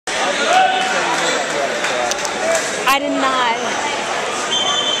I did not.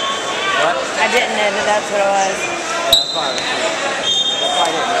 What? I didn't know that that's what it was. Yeah, that's fine. That's why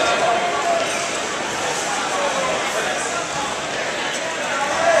I didn't know.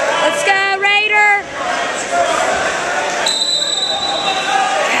 Let's go, Raider!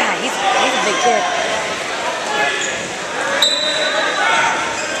 God, he's a big kid.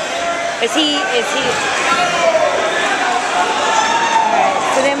 Is he? Alright,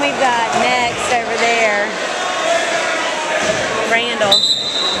 so then we've got next over there, Randall.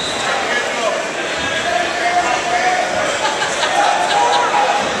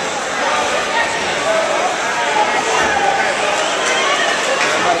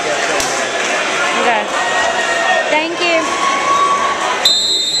 Okay. Thank you.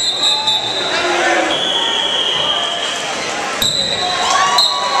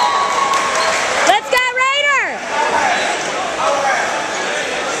 Let's go, Raider!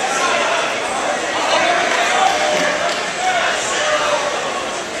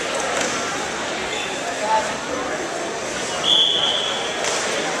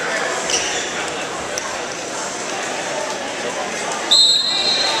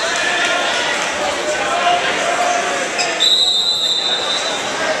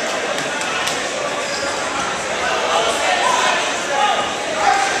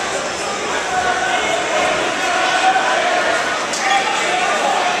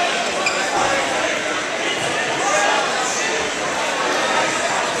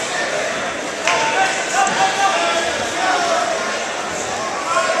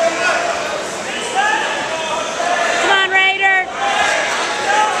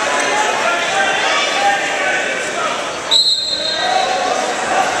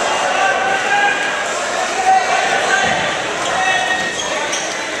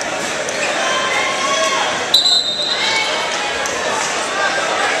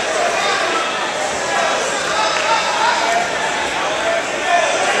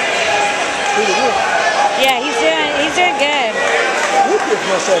 Yeah, he's doing good. Lucas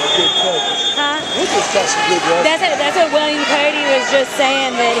must have a good coach. Huh? Lucas got some good wrestling. That's what William Cody was just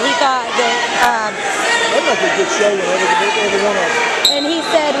saying, that he thought that They make a good show with every one of them. and he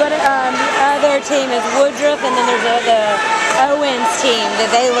said what the other team is Woodruff, and then there's the Owens team, that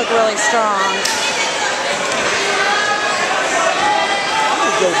they look really strong.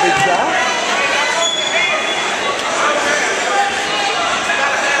 Let's go, big guy.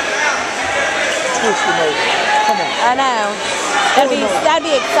 Twist him over. Come on. I know. That'd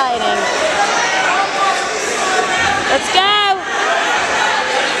be exciting. Let's go.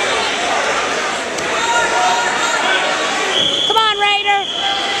 Come on, Raider.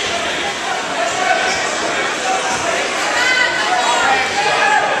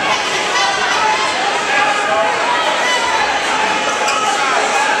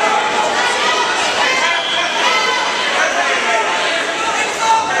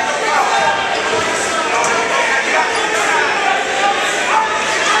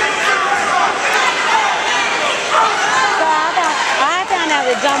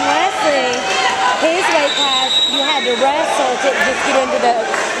 John Wesley, his weight class, you had to wrestle to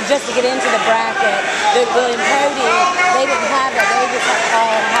just to get into the bracket. But William Cody, they didn't have that. They just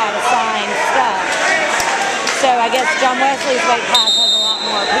all had assigned stuff. So I guess John Wesley's weight class has a lot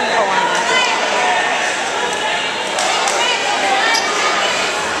more people in it.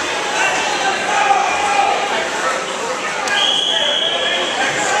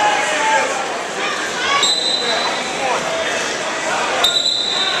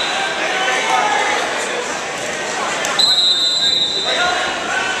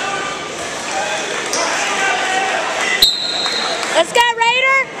 Let's go,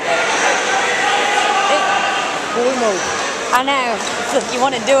 Raider! Pull him over. I know. So you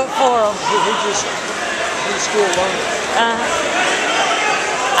want to do it for him. He's still learning.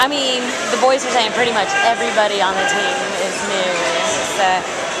 I mean, the boys are saying pretty much everybody on the team is new. So,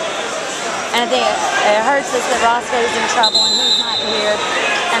 and I think it hurts us that Roscoe's in trouble and he's not here.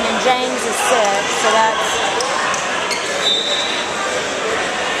 And then James is sick, so that's...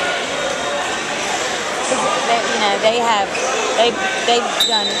 they've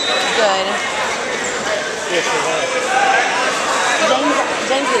done good. Yes, they have.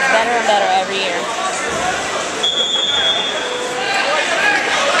 James gets better and better every year.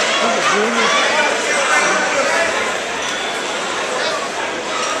 He's a junior.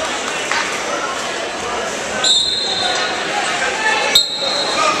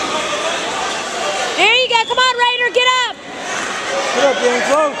 There you go. Come on, Raider, get up. Get up,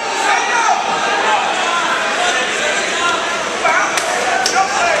 DeAngelo.